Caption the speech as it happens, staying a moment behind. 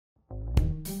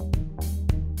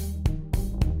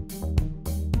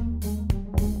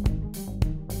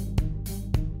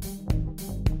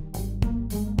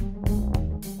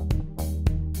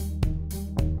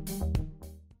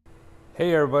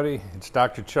Hey everybody, it's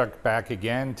Dr. Chuck back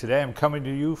again. Today I'm coming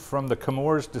to you from the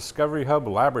Chemours Discovery Hub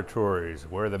Laboratories,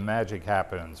 where the magic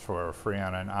happens for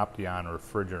Freon and Opteon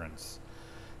refrigerants.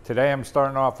 Today I'm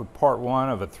starting off with part one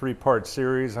of a three-part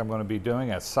series. I'm going to be doing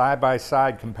a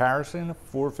side-by-side comparison,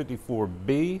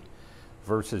 454B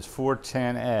versus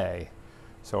 410A.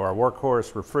 So our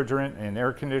workhorse refrigerant and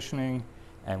air conditioning,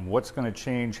 and what's going to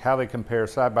change, how they compare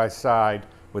side-by-side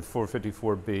with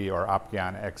 454B or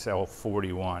Opteon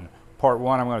XL41. Part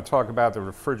one, I'm going to talk about the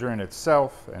refrigerant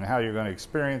itself and how you're going to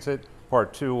experience it.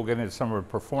 Part two, we'll get into some of the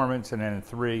performance, and then in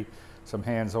three, some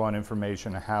hands-on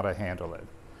information on how to handle it.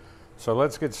 So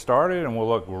let's get started, and we'll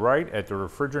look right at the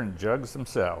refrigerant jugs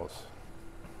themselves.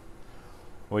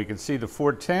 Well, you can see the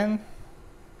 410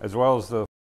 as well as the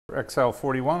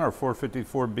XL41 or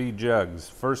 454B jugs.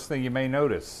 First thing you may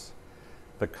notice,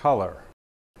 the color.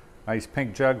 Nice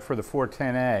pink jug for the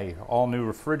 410A. All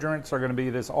new refrigerants are going to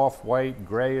be this off-white,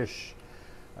 grayish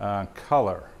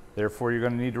color. Therefore, you're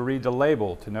going to need to read the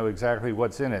label to know exactly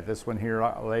what's in it. This one here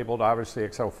labeled, obviously,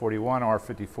 XL41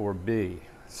 R-454B.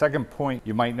 Second point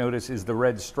you might notice is the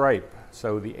red stripe.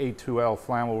 So the A2L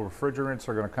flammable refrigerants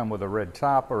are going to come with a red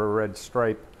top or a red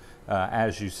stripe,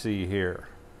 as you see here.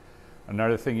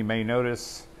 Another thing you may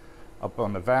notice, up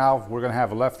on the valve, we're going to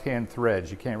have left-hand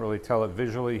threads. You can't really tell it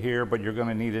visually here, but you're going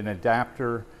to need an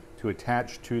adapter to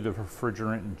attach to the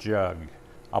refrigerant jug.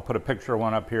 I'll put a picture of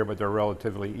one up here, but they're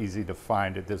relatively easy to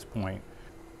find at this point.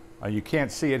 You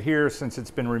can't see it here since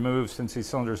it's been removed, since these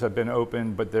cylinders have been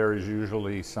opened, but there is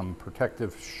usually some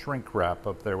protective shrink wrap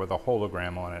up there with a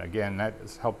hologram on it. Again, that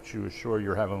helps you assure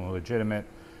you're having a legitimate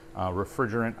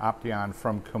refrigerant Opteon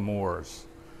from Chemours.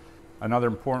 Another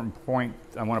important point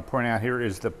I want to point out here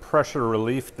is the pressure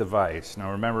relief device.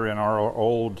 Now remember, in our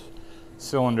old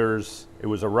cylinders, it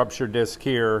was a rupture disc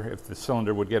here. If the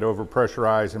cylinder would get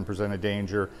overpressurized and present a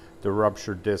danger, the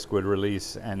rupture disc would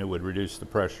release and it would reduce the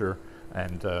pressure,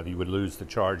 and you would lose the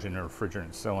charge in the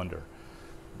refrigerant cylinder.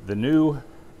 The new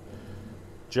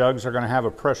jugs are going to have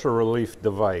a pressure relief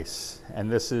device, and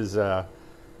this is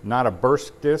not a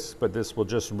burst disc, but this will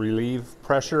just relieve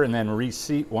pressure and then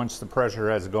reseat once the pressure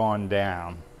has gone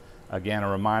down. Again, a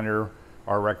reminder,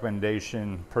 our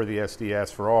recommendation per the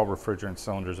SDS for all refrigerant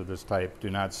cylinders of this type, do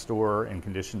not store in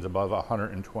conditions above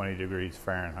 120 degrees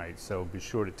Fahrenheit. So be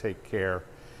sure to take care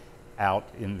out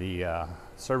in the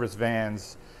service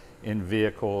vans, in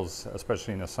vehicles,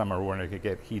 especially in the summer when it could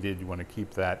get heated. You want to keep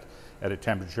that at a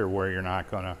temperature where you're not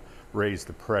going to raise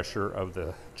the pressure of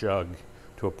the jug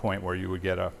to a point where you would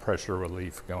get a pressure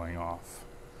relief going off.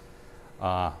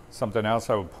 Something else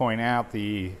I would point out,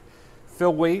 the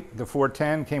fill weight, the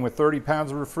 410 came with 30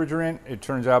 pounds of refrigerant. It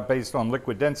turns out, based on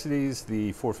liquid densities,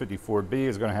 the 454B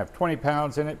is going to have 20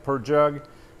 pounds in it per jug.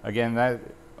 Again, that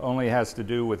only has to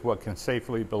do with what can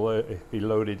safely be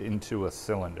loaded into a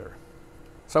cylinder.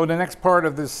 So in the next part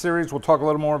of this series, we'll talk a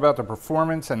little more about the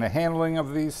performance and the handling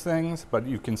of these things, but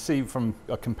you can see from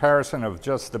a comparison of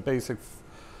just the basic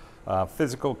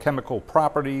physical chemical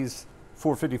properties,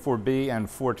 454B and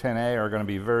 410A are going to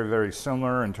be very, very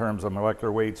similar in terms of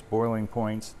molecular weights, boiling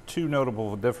points. Two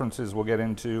notable differences we'll get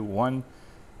into. One,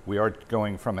 we are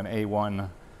going from an A1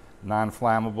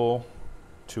 non-flammable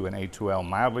to an A2L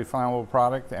mildly flammable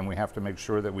product, and we have to make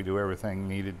sure that we do everything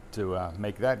needed to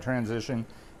make that transition.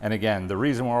 And again, the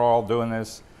reason we're all doing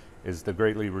this is the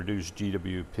greatly reduced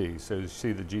GWP. So you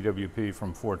see the GWP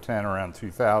from 410 around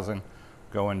 2000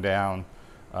 going down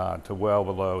to well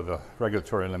below the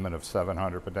regulatory limit of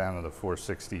 700, but down to the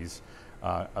 460s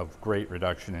of great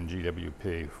reduction in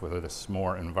GWP for this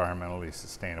more environmentally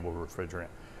sustainable refrigerant.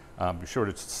 Be sure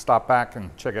to stop back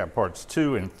and check out parts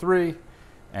 2 and 3.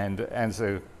 And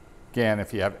again,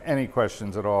 if you have any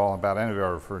questions at all about any of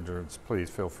our refrigerants, please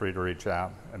feel free to reach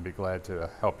out and be glad to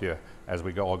help you as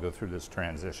we all go through this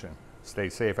transition. Stay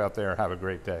safe out there. Have a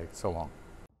great day. So long.